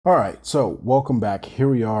All right, so welcome back. Here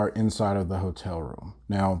we are inside of the hotel room.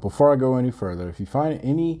 Now, before I go any further, if you find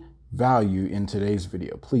any value in today's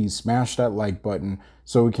video, please smash that like button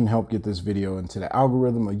so we can help get this video into the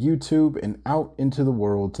algorithm of YouTube and out into the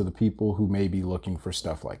world to the people who may be looking for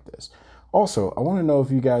stuff like this. Also, I want to know if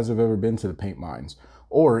you guys have ever been to the paint mines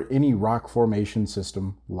or any rock formation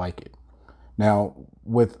system like it. Now,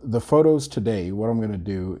 with the photos today, what I'm going to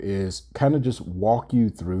do is kind of just walk you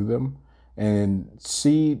through them and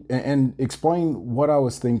see and explain what I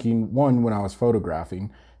was thinking, one, when I was photographing,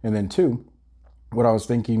 and then two, what I was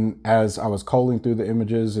thinking as I was culling through the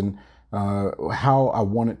images and how I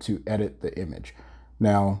wanted to edit the image.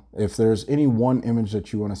 Now, if there's any one image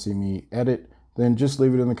that you want to see me edit, then just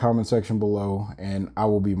leave it in the comment section below and I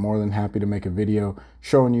will be more than happy to make a video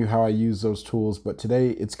showing you how I use those tools. But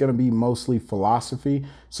today it's going to be mostly philosophy,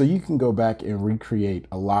 so you can go back and recreate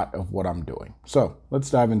a lot of what I'm doing. So let's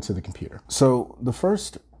dive into the computer. So the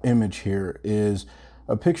first image here is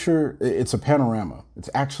a picture. It's a panorama. It's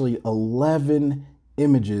actually 11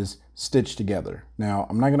 images stitched together. Now,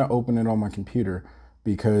 I'm not going to open it on my computer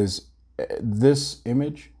because this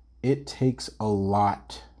image, it takes a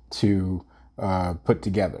lot to put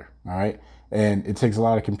together, all right? And it takes a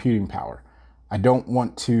lot of computing power. I don't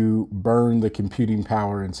want to burn the computing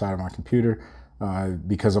power inside of my computer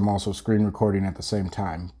because I'm also screen recording at the same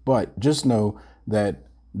time. But just know that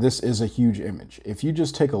this is a huge image. If you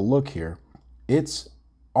just take a look here, it's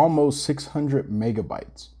almost 600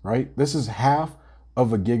 megabytes, right? This is half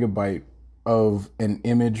of a gigabyte of an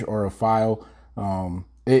image or a file.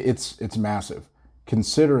 It's massive,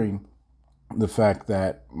 considering the fact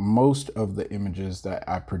that most of the images that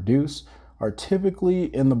I produce are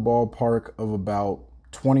typically in the ballpark of about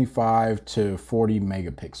 25 to 40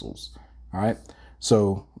 megapixels. All right.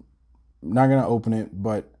 So I'm not going to open it,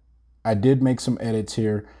 but I did make some edits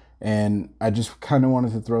here and I just kind of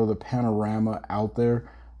wanted to throw the panorama out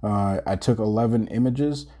there. I took 11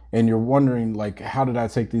 images and you're wondering, like, how did I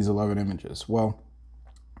take these 11 images? Well,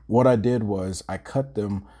 what I did was I cut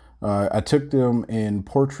them. I took them in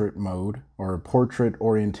portrait mode or portrait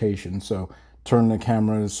orientation. So turn the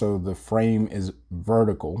camera so the frame is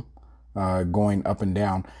vertical, going up and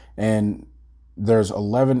down. And there's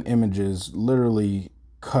 11 images literally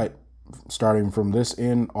cut starting from this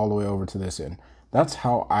end all the way over to this end. That's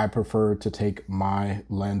how I prefer to take my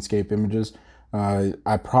landscape images.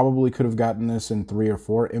 I probably could have gotten this in 3 or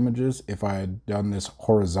 4 images if I had done this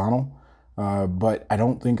horizontal. But I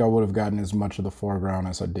don't think I would have gotten as much of the foreground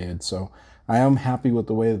as I did. So I am happy with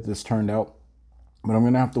the way that this turned out, but I'm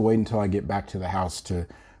going to have to wait until I get back to the house to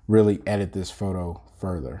really edit this photo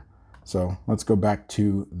further. So let's go back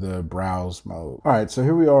to the browse mode. All right, so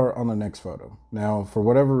here we are on the next photo. Now, for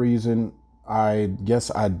whatever reason, I guess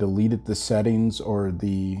I deleted the settings or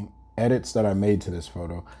the edits that I made to this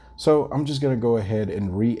photo. So I'm just going to go ahead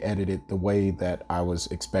and re-edit it the way that I was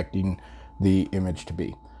expecting the image to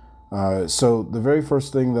be. So the very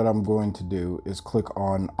first thing that I'm going to do is click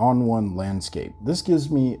on ON1 Landscape. This gives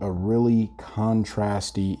me a really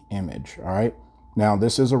contrasty image, all right? Now,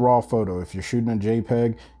 this is a raw photo. If you're shooting a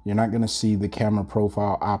JPEG, you're not going to see the camera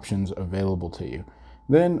profile options available to you.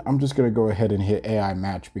 Then I'm just going to go ahead and hit AI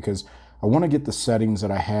Match because I want to get the settings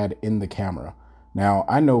that I had in the camera. Now,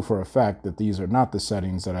 I know for a fact that these are not the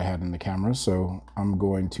settings that I had in the camera, so I'm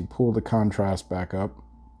going to pull the contrast back up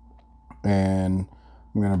and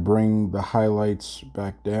I'm going to bring the highlights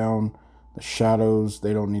back down. The shadows,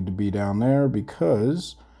 they don't need to be down there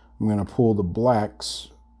because I'm going to pull the blacks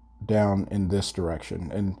down in this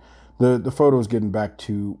direction. And the photo is getting back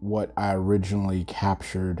to what I originally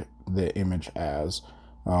captured the image as.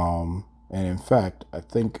 And in fact, I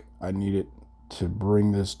think I needed to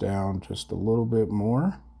bring this down just a little bit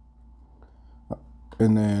more.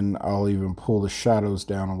 And then I'll even pull the shadows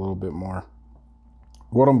down a little bit more.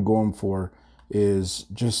 What I'm going for is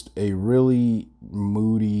just a really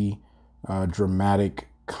moody, dramatic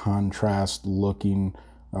contrast looking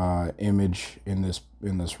image in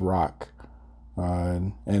this rock.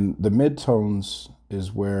 And the midtones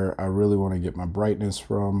is where I really want to get my brightness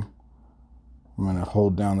from. I'm going to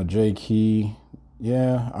hold down the J key.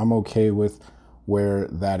 Yeah, I'm okay with where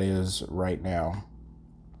that is right now.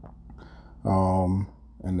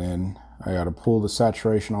 And then I got to pull the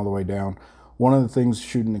saturation all the way down. One of the things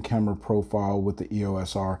shooting the camera profile with the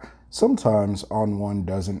EOS R, sometimes ON1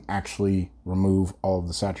 doesn't actually remove all of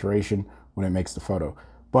the saturation when it makes the photo.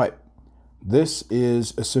 But this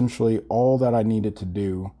is essentially all that I needed to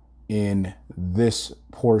do in this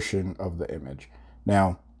portion of the image.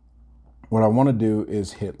 Now, what I want to do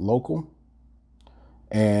is hit local,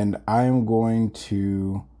 and I am going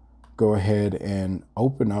to go ahead and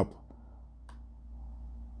open up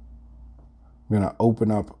I'm going to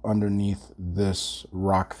open up underneath this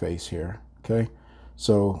rock face here. Okay.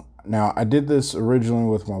 So now I did this originally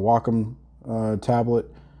with my Wacom tablet.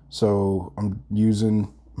 So I'm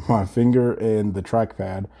using my finger and the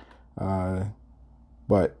trackpad.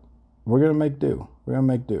 But we're going to make do. We're going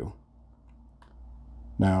to make do.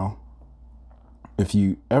 Now, if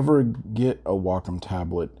you ever get a Wacom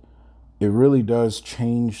tablet, it really does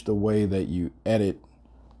change the way that you edit.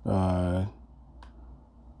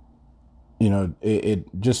 You know,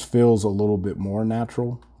 it just feels a little bit more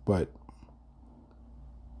natural, but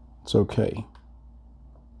it's okay.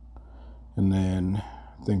 And then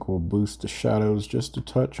I think we'll boost the shadows just a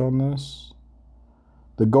touch on this.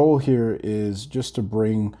 The goal here is just to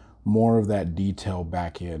bring more of that detail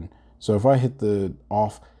back in. So if I hit the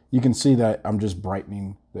off, you can see that I'm just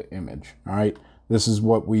brightening the image. All right. This is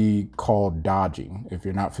what we call dodging. If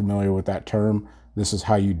you're not familiar with that term, this is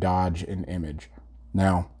how you dodge an image.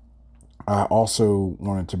 Now, I also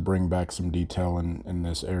wanted to bring back some detail in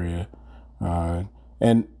this area.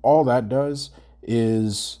 And all that does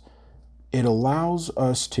is it allows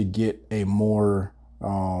us to get a more,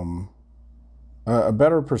 a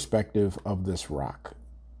better perspective of this rock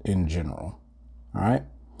in general. All right.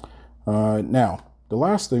 Now, the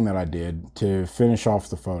last thing that I did to finish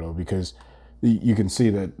off the photo, because you can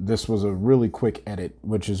see that this was a really quick edit,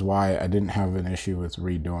 which is why I didn't have an issue with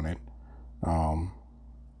redoing it.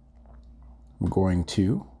 I'm going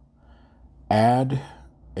to add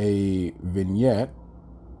a vignette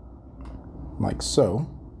like so.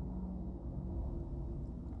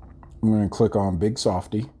 I'm going to click on Big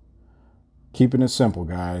Softy. Keeping it simple,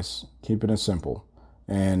 guys. Keeping it simple.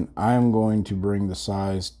 And I am going to bring the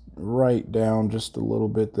size right down just a little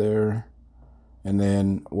bit there. And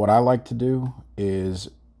then what I like to do is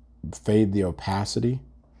fade the opacity.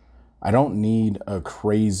 I don't need a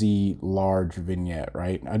crazy large vignette,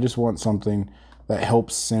 right? I just want something that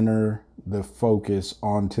helps center the focus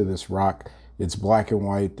onto this rock. It's black and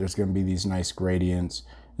white. There's going to be these nice gradients.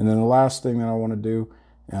 And then the last thing that I want to do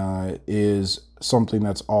is something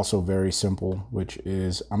that's also very simple, which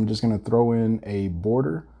is I'm just going to throw in a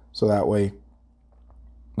border. So that way,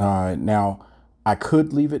 now I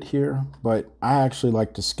could leave it here, but I actually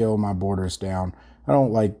like to scale my borders down. I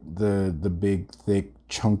don't like the big, thick,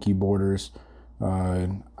 chunky borders.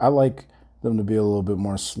 I like them to be a little bit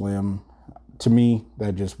more slim. To me,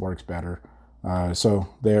 that just works better. So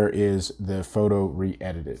there is the photo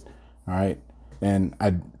re-edited. All right. And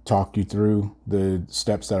I talked you through the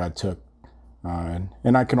steps that I took.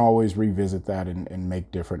 And I can always revisit that and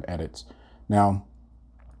make different edits. Now,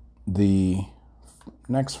 the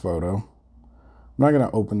next photo, I'm not going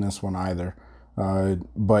to open this one either,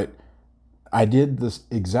 but I did this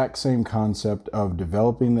exact same concept of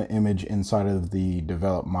developing the image inside of the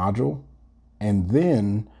develop module. And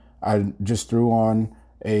then I just threw on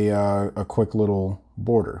a quick little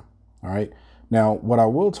border. All right. Now, what I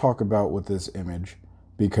will talk about with this image,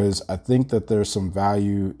 because I think that there's some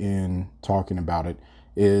value in talking about it,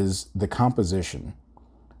 is the composition.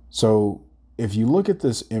 So if you look at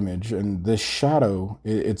this image and this shadow,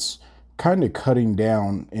 it's kind of cutting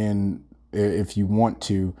down in, if you want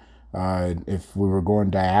to, if we were going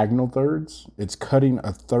diagonal thirds, it's cutting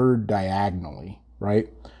a third diagonally, right,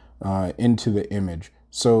 into the image.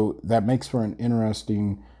 So that makes for an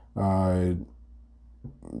interesting,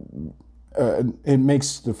 it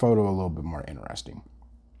makes the photo a little bit more interesting.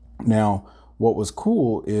 Now, what was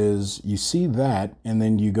cool is you see that, and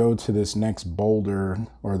then you go to this next boulder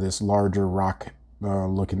or this larger rock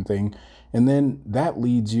looking thing, and then that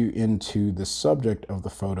leads you into the subject of the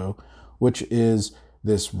photo, which is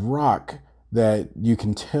this rock that you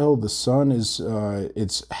can tell the sun is,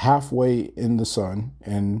 it's halfway in the sun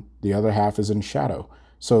and the other half is in shadow.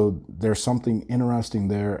 So there's something interesting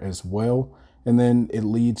there as well. And then it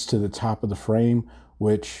leads to the top of the frame,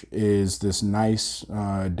 which is this nice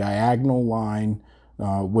diagonal line,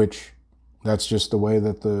 which that's just the way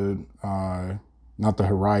that the, not the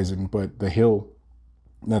horizon, but the hill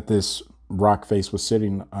that this rock face was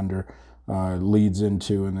sitting under leads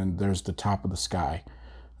into, and then there's the top of the sky.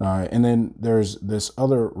 And then there's this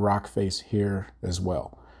other rock face here as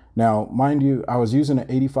well. Now, mind you, I was using an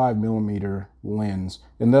 85mm lens,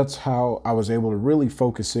 and that's how I was able to really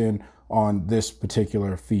focus in on this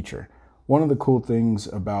particular feature. One of the cool things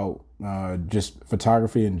about just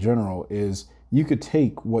photography in general is you could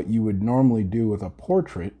take what you would normally do with a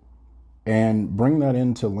portrait and bring that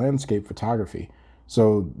into landscape photography.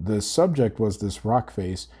 So the subject was this rock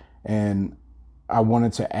face, and I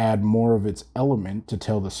wanted to add more of its element to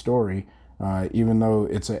tell the story. Even though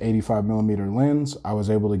it's an 85mm lens, I was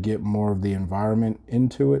able to get more of the environment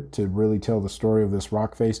into it to really tell the story of this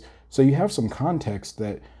rock face. So you have some context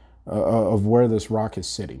that of where this rock is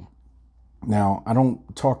sitting. Now, I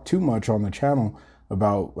don't talk too much on the channel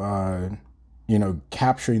about,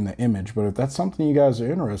 capturing the image, but if that's something you guys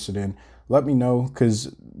are interested in, let me know,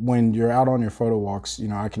 because when you're out on your photo walks,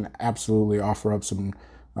 I can absolutely offer up some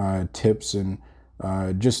tips and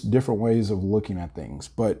just different ways of looking at things.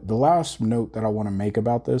 But the last note that I want to make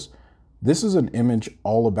about this is an image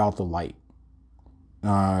all about the light.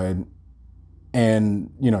 And,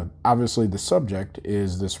 obviously the subject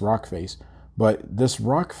is this rock face, but this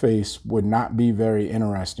rock face would not be very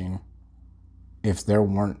interesting if there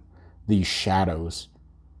weren't these shadows,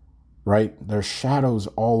 right? There's shadows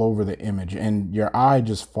all over the image, and your eye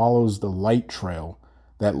just follows the light trail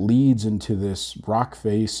that leads into this rock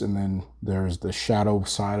face, and then there's the shadow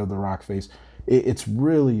side of the rock face. It's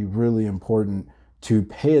really, really important to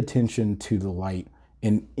pay attention to the light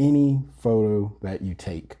in any photo that you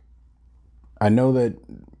take. I know that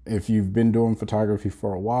if you've been doing photography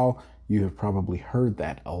for a while, you have probably heard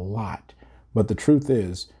that a lot, but the truth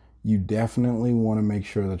is, you definitely want to make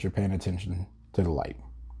sure that you're paying attention to the light.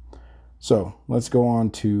 So let's go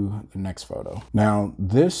on to the next photo. Now,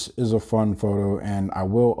 this is a fun photo, and I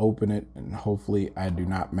will open it, and hopefully I do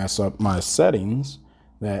not mess up my settings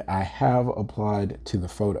that I have applied to the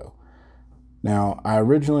photo. Now, I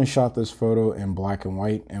originally shot this photo in black and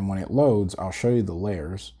white, and when it loads, I'll show you the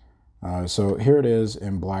layers. So here it is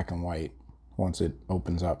in black and white. Once it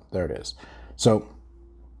opens up, there it is. So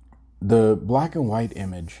the black and white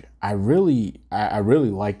image, I really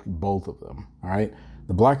like both of them. All right.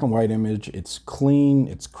 The black and white image, it's clean,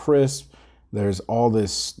 it's crisp. There's all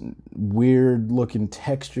this weird looking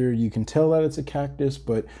texture. You can tell that it's a cactus,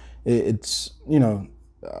 but it's,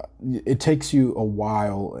 it takes you a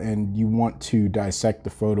while and you want to dissect the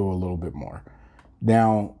photo a little bit more.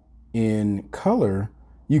 Now, in color,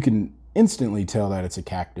 you can instantly tell that it's a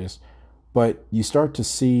cactus, but you start to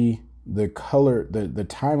see the color, the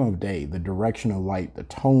time of day, the direction of light, the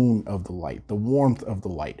tone of the light, the warmth of the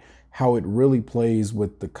light, how it really plays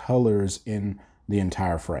with the colors in the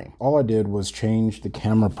entire frame. All I did was change the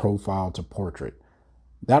camera profile to portrait.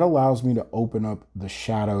 That allows me to open up the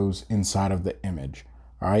shadows inside of the image.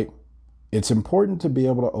 All right. It's important to be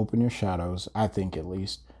able to open your shadows, I think at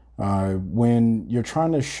least, when you're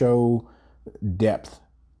trying to show depth,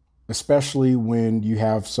 especially when you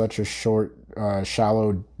have such a short,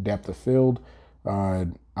 shallow depth of field.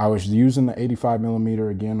 I was using the 85mm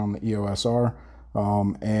again on the EOS R,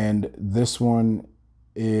 and this one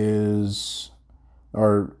is,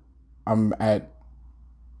 or I'm at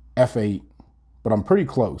f8, but I'm pretty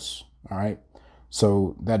close. All right.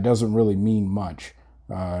 So that doesn't really mean much.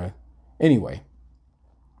 Anyway,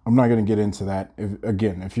 I'm not going to get into that.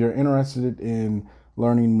 If you're interested in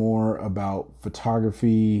learning more about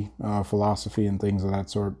photography, philosophy, and things of that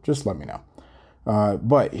sort, just let me know.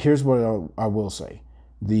 But here's what I will say.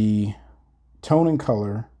 The tone and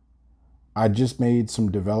color, I just made some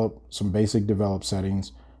basic develop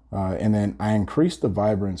settings, and then I increased the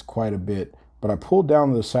vibrance quite a bit, but I pulled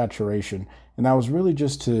down the saturation, and that was really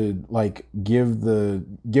just to give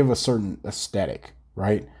a certain aesthetic,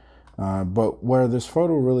 right? But where this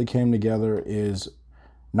photo really came together is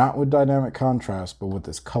not with dynamic contrast, but with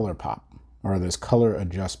this color pop, or this color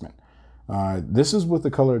adjustment. This is with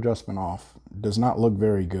the color adjustment off. It does not look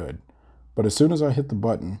very good. But as soon as I hit the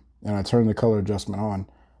button and I turn the color adjustment on,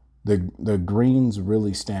 the greens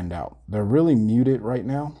really stand out. They're really muted right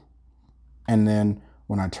now. And then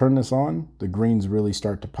when I turn this on, the greens really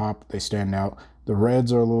start to pop. They stand out. The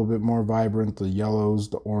reds are a little bit more vibrant, the yellows,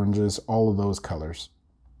 the oranges, all of those colors.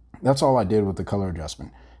 That's all I did with the color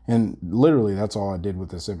adjustment. And literally, that's all I did with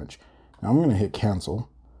this image. Now I'm going to hit cancel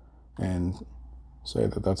and say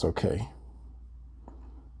that that's okay,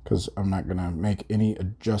 because I'm not going to make any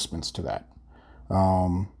adjustments to that.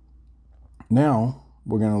 Now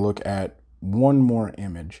we're going to look at one more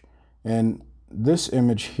image, and this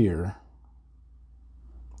image here,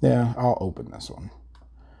 yeah, I'll open this one,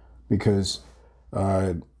 because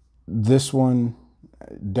this one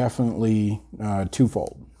definitely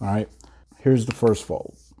twofold. All right, here's the first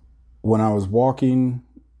fold. When I was walking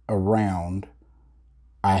around,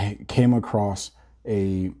 I came across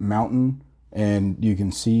a mountain, and you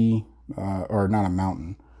can see, or not a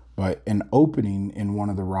mountain, but an opening in one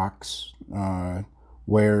of the rocks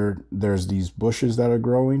where there's these bushes that are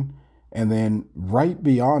growing. And then right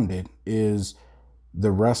beyond it is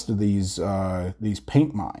the rest of these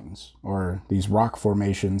paint mines, or these rock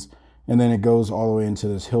formations. And then it goes all the way into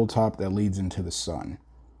this hilltop that leads into the sun.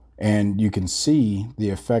 and you can see the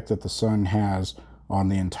effect that the sun has on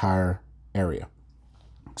the entire area.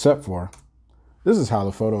 Except for, this is how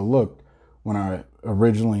the photo looked when I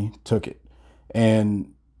originally took it.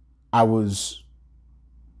 And I was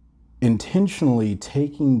intentionally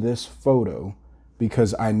taking this photo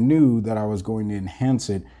because I knew that I was going to enhance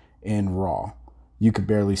it in RAW. You could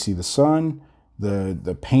barely see the sun.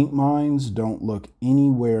 The paint lines don't look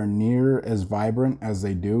anywhere near as vibrant as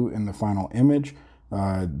they do in the final image.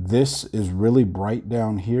 This is really bright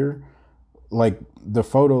down here. Like, the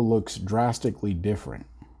photo looks drastically different.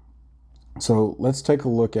 So let's take a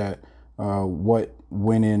look at what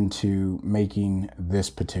went into making this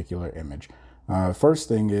particular image. First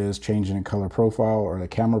thing is changing the color profile, or the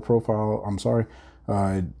camera profile, I'm sorry,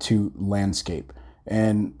 to landscape.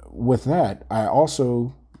 And with that, I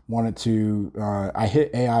also wanted to, I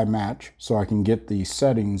hit AI match so I can get the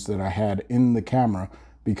settings that I had in the camera,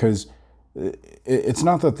 because it's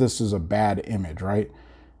not that this is a bad image, right?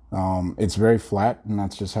 It's very flat, and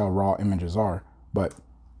that's just how raw images are. But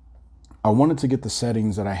I wanted to get the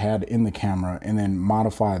settings that I had in the camera and then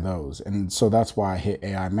modify those. And so that's why I hit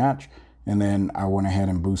AI match. And then I went ahead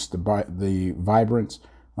and boosted the vibrance.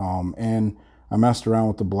 And I messed around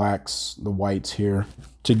with the blacks, the whites here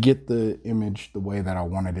to get the image the way that I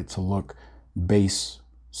wanted it to look, base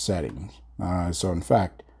settings. So in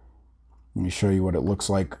fact, let me show you what it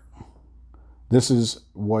looks like. This is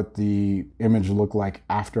what the image looked like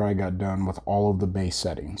after I got done with all of the base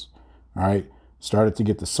settings. All right. Started to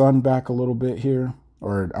get the sun back a little bit here,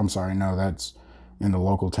 or I'm sorry, no, that's in the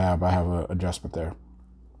local tab. I have an adjustment there.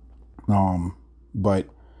 But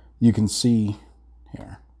you can see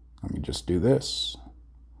here, let me just do this.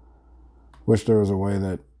 Wish there was a way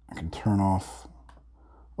that I can turn off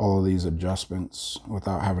all of these adjustments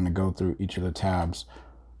without having to go through each of the tabs.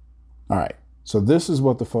 All right, so this is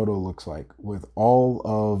what the photo looks like with all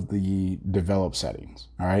of the develop settings.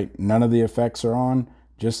 All right, none of the effects are on,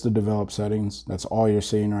 just the develop settings. That's all you're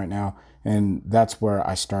seeing right now. And that's where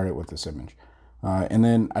I started with this image. And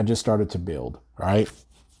then I just started to build, right?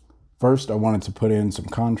 First, I wanted to put in some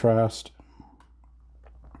contrast.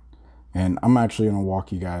 And I'm actually gonna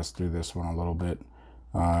walk you guys through this one a little bit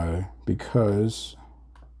because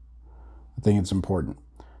I think it's important.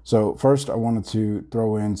 So first, I wanted to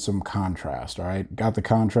throw in some contrast, all right? Got the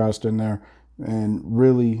contrast in there and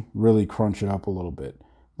really, really crunch it up a little bit.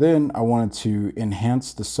 Then I wanted to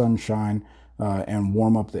enhance the sunshine and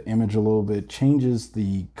warm up the image a little bit, changes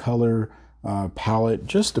the color palette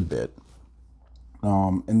just a bit.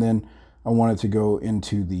 And then I wanted to go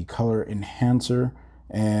into the color enhancer,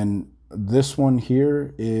 and this one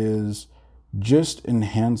here is just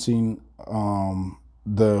enhancing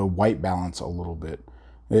the white balance a little bit.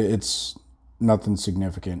 It's nothing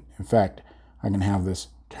significant. In fact, I can have this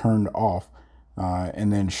turned off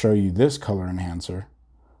and then show you this color enhancer,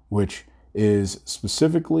 which is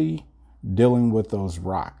specifically dealing with those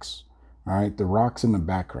rocks. All right, the rocks in the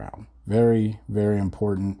background, very, very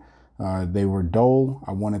important. They were dull.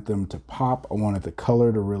 I wanted them to pop. I wanted the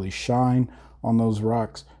color to really shine on those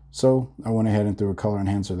rocks. So I went ahead and threw a color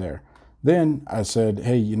enhancer there. Then I said,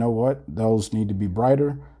 hey, you know what? Those need to be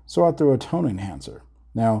brighter. So I threw a tone enhancer.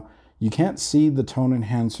 Now, you can't see the tone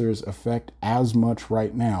enhancer's effect as much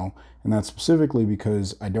right now, and that's specifically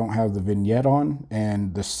because I don't have the vignette on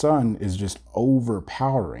and the sun is just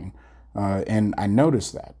overpowering. And I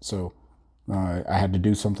noticed that. So I had to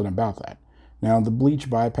do something about that. Now, the bleach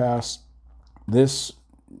bypass, this,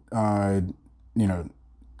 you know,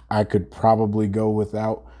 I could probably go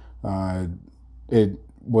without. It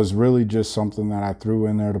was really just something that I threw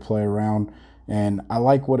in there to play around, and I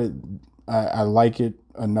like what it, I like it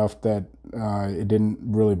enough that it didn't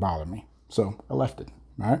really bother me. So I left it,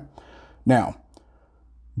 all right? Now,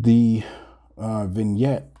 the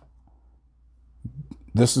vignette,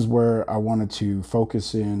 this is where I wanted to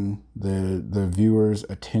focus in the viewer's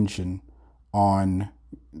attention on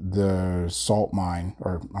the salt mine,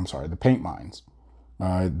 or I'm sorry, the paint mines.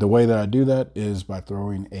 The way that I do that is by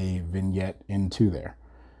throwing a vignette into there.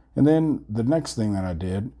 And then the next thing that I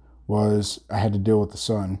did was I had to deal with the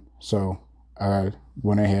sun. So I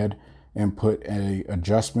went ahead and put an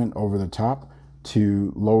adjustment over the top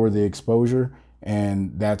to lower the exposure.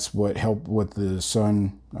 And that's what helped with the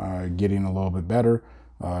sun getting a little bit better.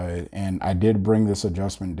 And I did bring this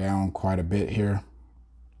adjustment down quite a bit here.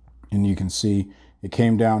 And you can see it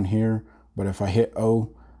came down here, but if I hit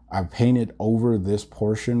O, I painted over this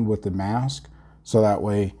portion with the mask, so that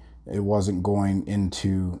way it wasn't going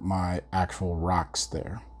into my actual rocks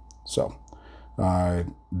there. So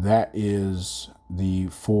that is the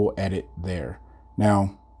full edit there.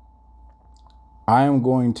 Now, I am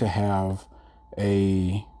going to have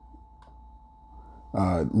a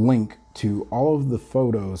link to all of the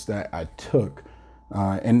photos that I took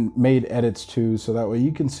and made edits to, so that way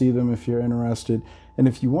you can see them if you're interested. And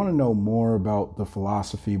if you want to know more about the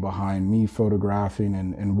philosophy behind me photographing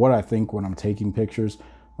and what I think when I'm taking pictures,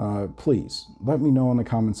 please let me know in the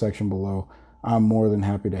comment section below. I'm more than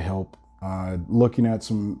happy to help. Looking at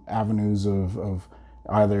some avenues of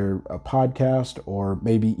either a podcast or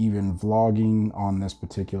maybe even vlogging on this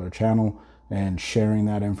particular channel and sharing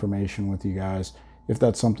that information with you guys if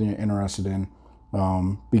that's something you're interested in,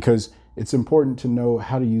 because it's important to know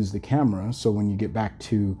how to use the camera, so when you get back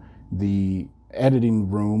to the editing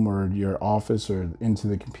room or your office or into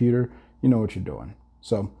the computer, you know what you're doing.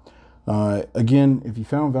 So again, if you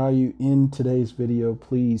found value in today's video,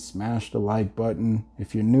 please smash the like button.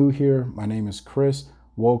 If you're new here, my name is Chris.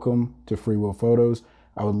 Welcome to Free Will Photos.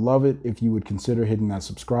 I would love it if you would consider hitting that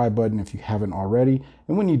subscribe button if you haven't already.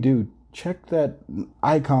 And when you do, check that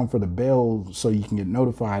icon for the bell so you can get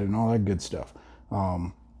notified and all that good stuff.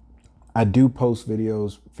 I do post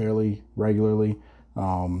videos fairly regularly,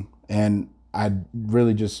 and I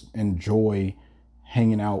really just enjoy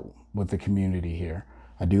hanging out with the community here.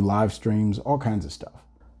 I do live streams, all kinds of stuff.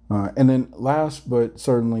 And then last but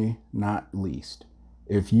certainly not least,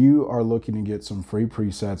 if you are looking to get some free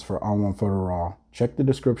presets for ON1 Photo Raw, check the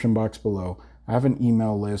description box below. I have an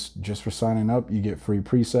email list just for signing up. You get free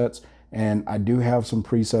presets, and I do have some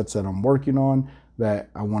presets that I'm working on that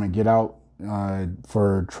I want to get out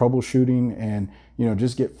for troubleshooting and, you know,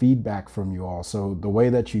 just get feedback from you all. So the way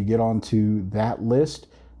that you get onto that list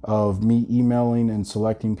of me emailing and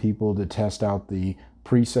selecting people to test out the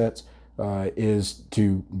presets is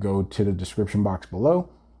to go to the description box below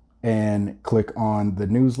and click on the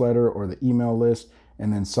newsletter or the email list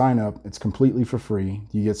and then sign up. It's completely for free.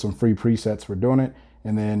 You get some free presets for doing it.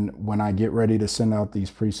 And then when I get ready to send out these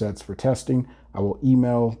presets for testing, I will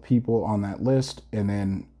email people on that list. And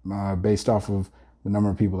then based off of the number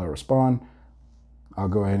of people that respond, I'll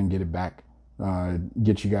go ahead and get it back,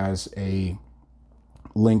 get you guys a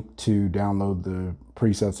link to download the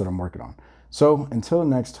presets that I'm working on. So until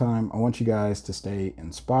next time, I want you guys to stay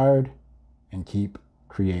inspired and keep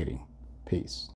creating. Peace.